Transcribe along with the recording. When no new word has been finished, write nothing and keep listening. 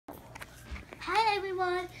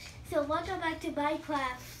everyone, so welcome back to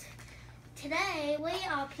Minecraft. Today we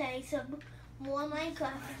are playing some more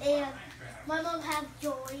Minecraft and my mom has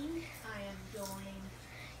joined. I am joined.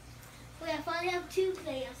 We finally have two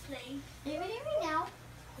players playing. Are you ready now?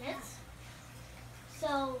 Yes.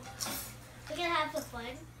 So we're gonna have some fun.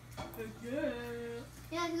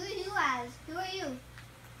 Yeah, who are you as? Who are you?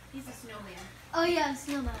 He's a snowman. Oh yeah,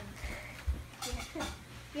 snowman.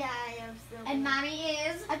 Yeah, I am snowman. And mommy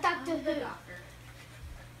is? A Doctor the Who. doctor.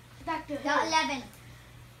 Doctor Who. Got 11.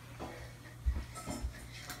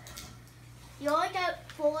 You only got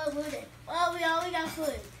 4 wood. Oh, we only got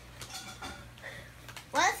food.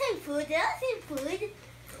 Well, I say food. Did I say food?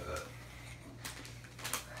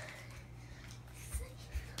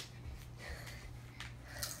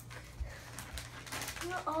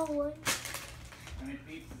 You're all wood. How many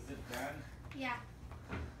pieces is it done? Yeah.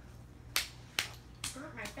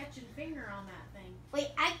 Burnt my fetching finger on that thing. Wait,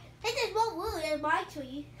 I think there's more wood in my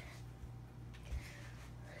tree.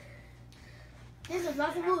 There's a lot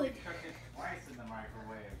of You have wood. to cook it twice in the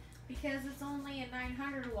microwave. Because it's only a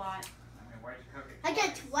 900 watt I mean, why'd you cook it I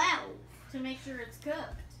got twice? 12. to make sure it's cooked.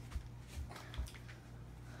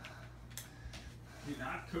 Do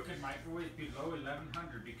not cook in microwave below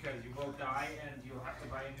 1100 because you will die and you'll have to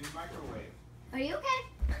buy a new microwave. Are you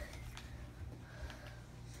okay?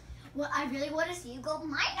 Well, I really want to see you go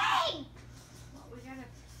mining. Well, we gotta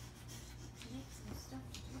make some stuff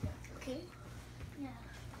to do that. Okay. Yeah.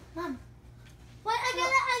 Mom. What? I got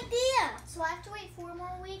an idea. So I have to wait 4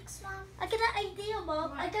 more weeks, Mom? I got an idea,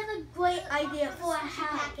 Mom. What? I got a great idea for a Sushi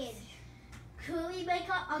house. package. Could we make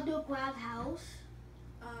an underground house?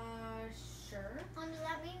 Sure. Does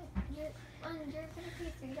that mean you're gonna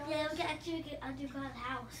pay $3? Yeah, we can actually get an underground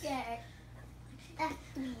house. Yeah.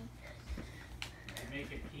 That's me. To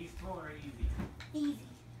make it peaceful or easy? Easy. Easy.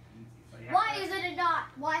 So you have Why to, is it not?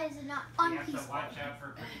 Why is it not you have to unpeaceful? watch out for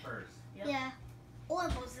creepers. Yep. Yeah.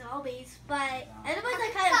 Almost zombies, but No. anyways,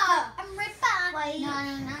 I kind of fun. I'm right back. Like- No.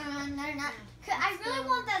 I really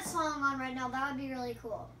want that song on right now. That would be really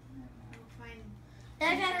cool. We'll find,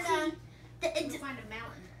 And I've actually, we'll find a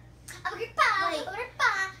mountain. I'm right back. Wait. I'm right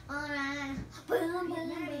back. Alright. Boom, boom,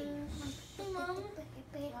 Maddie. Hey, Mom, I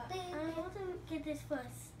want to get this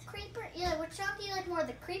first. Creeper. Yeah, which song do you like more,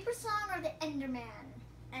 the Creeper song or the Enderman?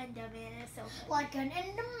 Enderman is so fun. Like an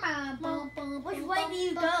Enderman. Mom, Boom, boom, which boom, way boom, do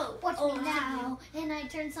you boom. go? Watch Oh, me now, and I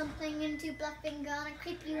turn something into bluffing, gonna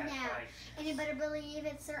creep you That's now. like- And you better believe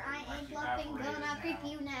it, sir, I ain't bluffing, gonna creep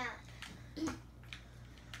you now.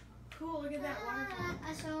 Cool, look at that waterfall.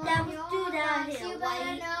 I saw Now let's your do that eyes, here, you better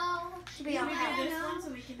right? know. To be Can our we house. do this one so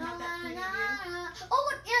we can have that pretty view?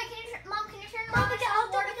 Oh, yeah, can you turn, Mom, can you turn Mom, around we and got see all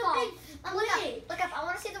the waterfall? the Mom, look big. up, look up, I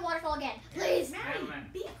want to see the waterfall again. Please. Maddie,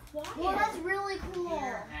 be quiet. Well, that's really cool.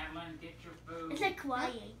 Here, Hamlin, get your food. It's like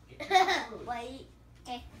quiet. Get your food. Wait.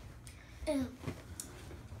 Okay.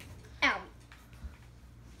 Ow.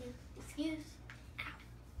 Excuse.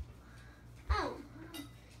 Ow. Ow.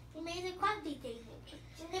 You made a crafty table.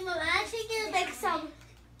 Hey, Mom, I'm actually gonna make some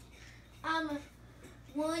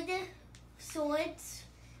wood swords.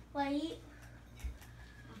 Wait.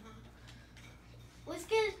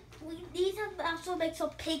 We need to also make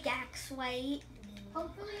some pickaxe, right?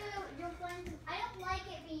 Hopefully your plans, I don't like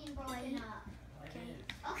it being broken up. I did.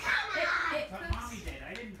 Oh, come on. It But cooks, Mommy did.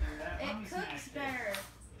 I didn't do that. Mommy it cooks smashed it. better.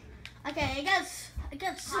 Okay, I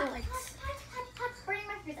got swords. Hot, burning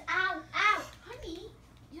my fingers. Ow, ow. Honey,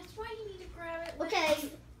 that's why you need to grab it with Okay,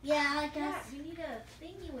 yeah, I Yeah, guess. you need a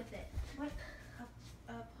thingy with it. What?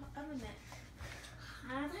 A oven mitt.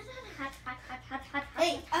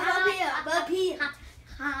 Hey, I'm up here.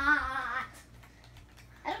 Hot.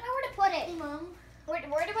 I don't know where to put Hey, it. Mom. Where do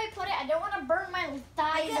I put it? I don't want to burn my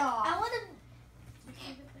thighs off. I want to.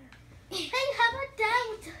 Hey, how about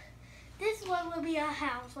that? This one will be our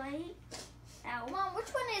house, right? Ow. Mom, which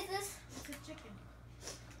one is this? It's a chicken.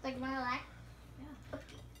 Like my life? Yeah.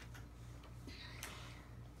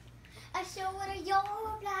 I saw what a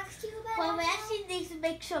yellow black steel Well, we actually need to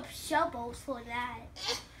make some shovels for that.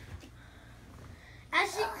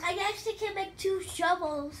 Actually, I actually can make 2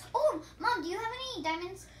 shovels. Oh, Mom, do you have any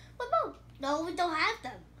diamonds? But Mom, no, we don't have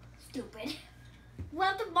them. Stupid. We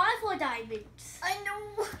have to mine for diamonds. I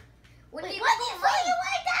know. What Wait, do you why you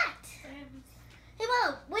like that? And Hey,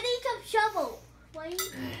 Mom, we need some shovel. Wait.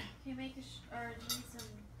 can you make or do you need some?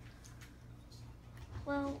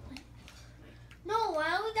 Well, no,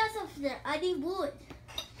 I only got some there. I need wood.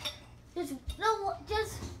 Just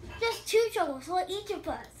 2 shovels for each of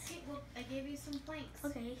us. Okay, well, I gave you some planks.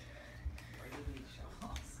 Okay. Where do you need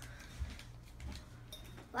shovels?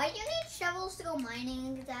 Why do you need shovels to go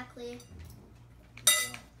mining exactly?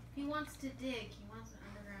 He wants to dig. He wants an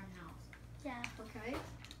underground house. Yeah. Okay.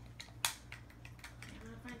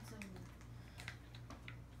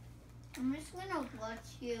 I'm just gonna watch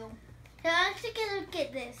you. I'm actually gonna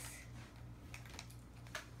get this.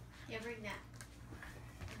 Yeah, bring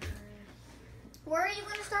that. Where are you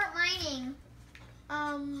gonna start mining?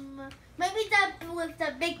 Maybe that with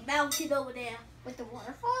the big mountain over there. With the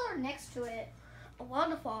waterfall or next to it? A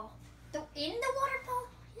waterfall. In the waterfall?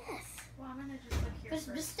 Yes. Well, I'm gonna just look here Just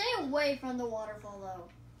first. stay away from the waterfall though.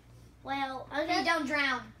 Well, I Okay, guess. don't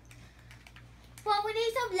drown. Well, we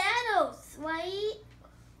need some ladders, right?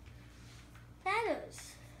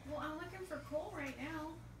 Ladders. Well, I'm looking for coal right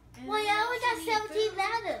now. And Well, yeah, we also got need 17 food.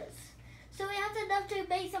 ladders. So we have enough to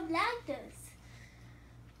make some ladders.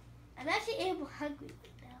 I'm actually hungry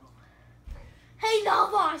right now. Hey,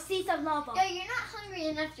 lava! I see some lava. Yeah, you're not hungry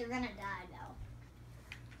enough, you're gonna die though.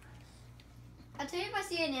 I'll tell you if I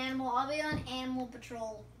see an animal, I'll be on animal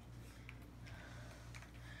patrol.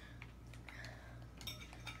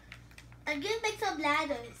 I'm gonna make some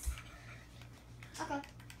ladders. Okay.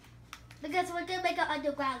 Because we're gonna make an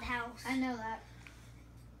underground house. I know that.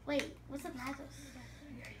 Wait, what's some ladders?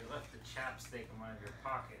 Yeah, you left the chapstick in one of your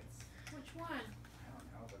pockets. Which one? I don't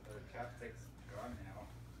know, but the chapstick's gone now.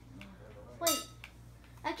 Wait,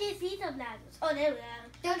 I can't see some ladders. Oh, there we are.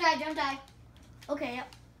 Don't die, don't die. Okay.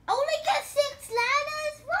 Only got 6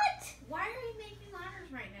 ladders? What? Why are you making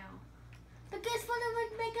ladders right now? Because for the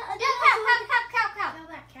make an Yeah, cow, underground. cow. Kill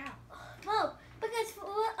that cow. No, because for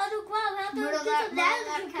underground, we have to Murder get that- some murder ladders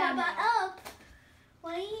that to cow come now. up.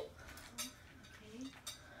 Wait. Okay.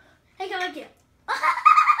 Hey, come back here. What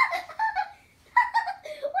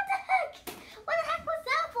the heck? What the heck was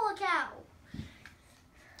that for a cow?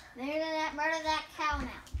 Murder that cow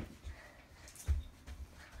now.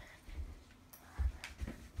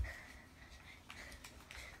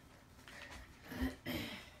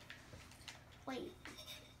 Wait.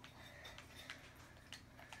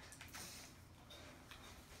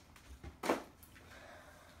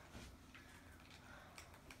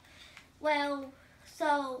 Well,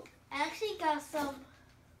 so I actually got some.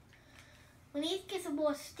 We need to get some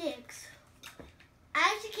more sticks.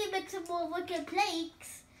 I actually can make some more wooden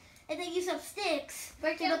planks and then use some sticks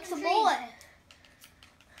Break to down make some some trees. more.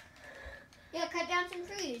 Yeah, cut down some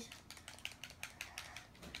trees.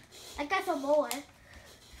 I got some more.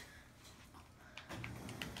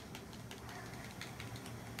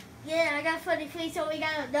 Yeah, I got 23, so we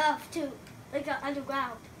got enough to make it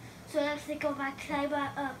underground. So let's go back, climb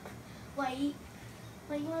back up. Wait,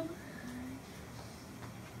 Mom.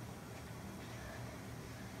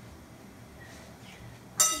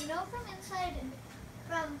 You know from inside,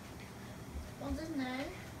 from, what's his name?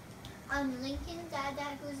 Lincoln's dad,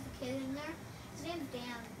 who's the kid in there, his name's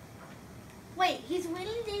Dan. Wait, his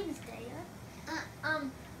really name is Daya?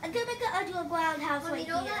 I'm gonna make an underground house right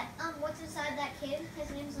you know here. that, what's inside that kid? His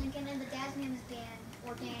name's Lincoln and the dad's name is Dan,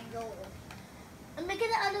 or Daniel. I'm making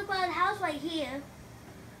an underground house right here.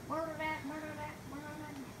 Murder that, murder that, murder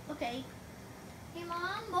that. Okay. Hey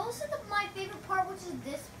Mom, most of my favorite part, which is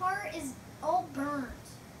this part, is all burnt.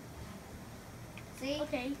 See?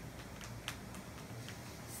 Okay.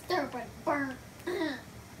 Stupid burnt. You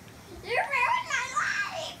ruined my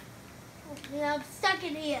life! Yeah, I'm stuck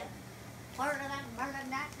in here. Murder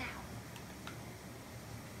that now.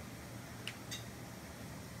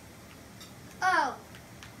 Oh.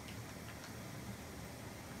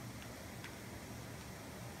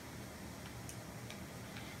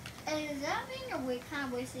 And does that mean you're kind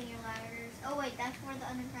of wasting your ladders? Oh wait, that's where the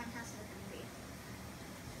underground house is going to be.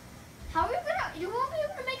 How are you gonna? You won't be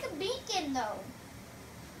able to make a beacon though.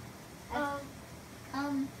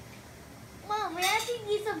 Mom, we actually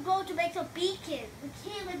need some gold to make some beacon. We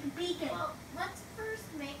can't make a beacon. Well, let's first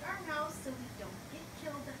make our house so we don't get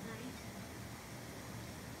killed at night.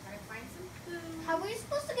 Gotta find some food. How are we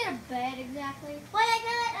supposed to get a bed exactly? Wait, I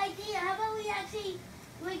got an idea. How about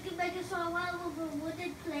we can make a small one with a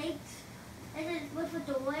wooden plates, and then with a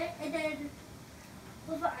door, and then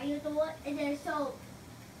with an iron door, and then so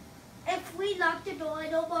if we lock the door,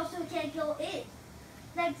 no monster can't go in.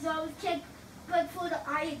 Like zombies can't go through the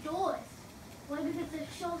iron doors. Why? Because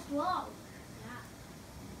it's so strong. Yeah.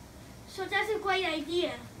 So that's a great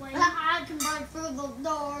idea. Like, I can break through the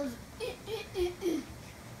doors.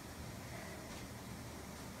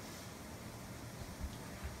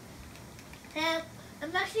 and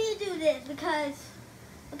I'm actually gonna do this because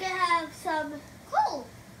we're gonna have some. Cool.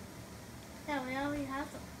 Yeah, we already have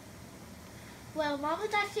some. Well, Mom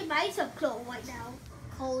is actually buying some clothes right now.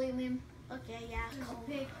 Cole, you mean? Okay, yeah, There's Cole. a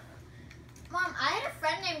pig. Mom, I had a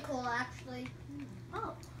friend named Cole actually.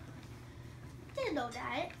 Oh, didn't know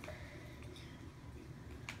that.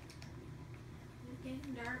 It's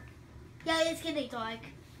getting dark. Yeah, it's getting dark.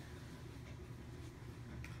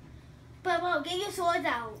 But Mom, get your swords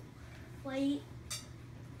out. Wait.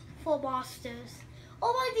 For monsters.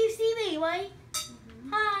 Oh my, do you see me, right?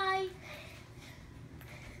 Hi.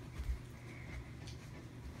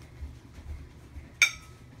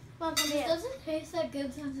 Mom, come It here. doesn't taste that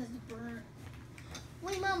good since it's burnt.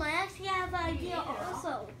 Wait, Mom, I actually have an idea Yeah.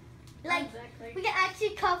 also. Like, Exactly. we can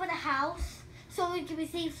actually cover the house so we can be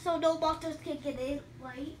safe, so no monsters can get in,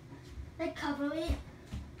 right? Like, cover it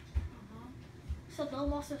so no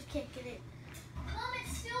monsters can't get in. Mom,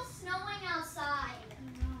 it's still snowing outside.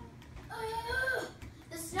 I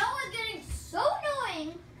The snow is getting so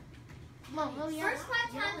annoying. Mom, hurry up. First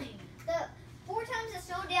 5 times, the 4 times the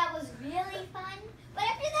snow day was really fun. But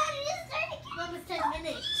after that, it is starting to Mom, it's 10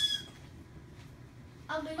 minutes.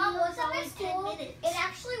 Mom, once I'm at always 10 school, minutes. it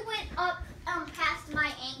actually went up past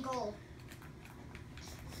my ankle.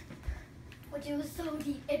 Which it was so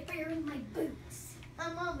deep, it buried my boots.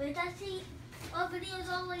 Mom, it's actually, our video is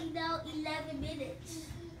only now 11 minutes.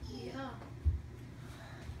 Yeah.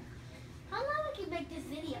 How long can we make this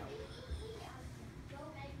video?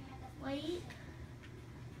 Wait.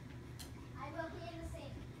 I will be in the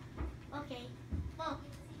sink. Okay.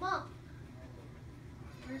 Mom,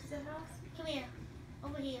 Where's the house? come here.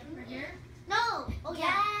 Over here. Right here? No! Oh,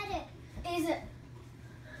 yeah. Dad, is it?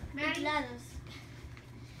 Maddie. Ladders.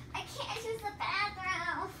 I can't use the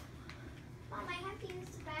bathroom. Mom, I have to use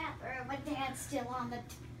the bathroom, but Dad's still on the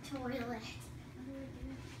toilet.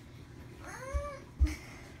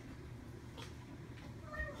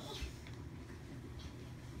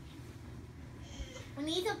 We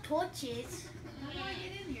need some torches. How do I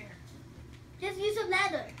get in here? Just use a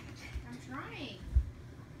ladder. I'm trying.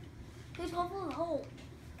 Just go for the hole.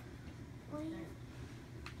 Wait.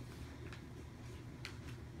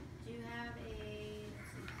 Do you have a...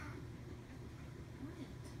 let's see.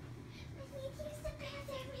 I need to use the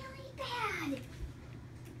bathroom really bad.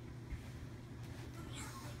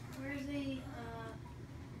 Where's a,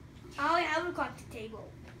 I have a crafting table.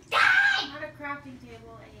 not a crafting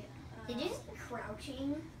table, Did you just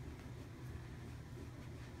crouching?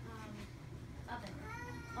 Oven.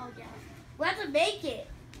 Oh, yeah. We have to make it.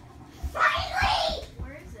 Finally!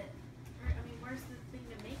 Where is it? Where's the thing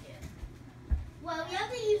to make it? Well, we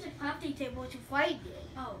have to use a crafting table to find it.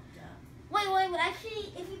 Oh, duh. Wait.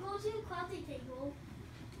 Actually, if you go to the crafting table,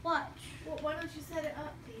 watch. Well, why don't you set it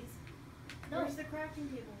up, please? No. Where's the crafting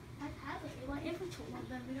table? I have it in my inventory. Well,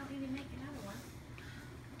 then we don't need to make another one.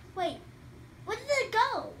 Wait. Where did it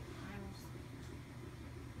go?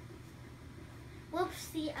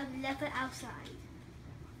 Whoopsie, I left it outside.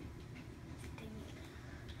 Dang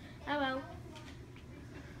it. Hello.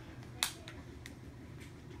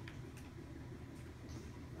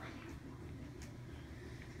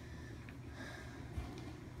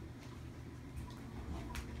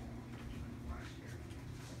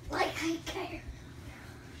 Like I care.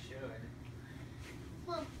 Should.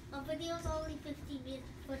 Well, our video's only 15 minutes,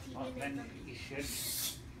 14 Well, then minutes. you should.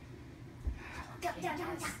 Down.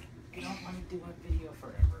 You don't want to do a video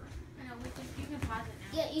forever. I know, you can pause it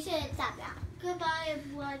now. Yeah, you should stop now. Goodbye,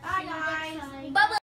 everyone. Bye, See you next guys. time. Bye-bye.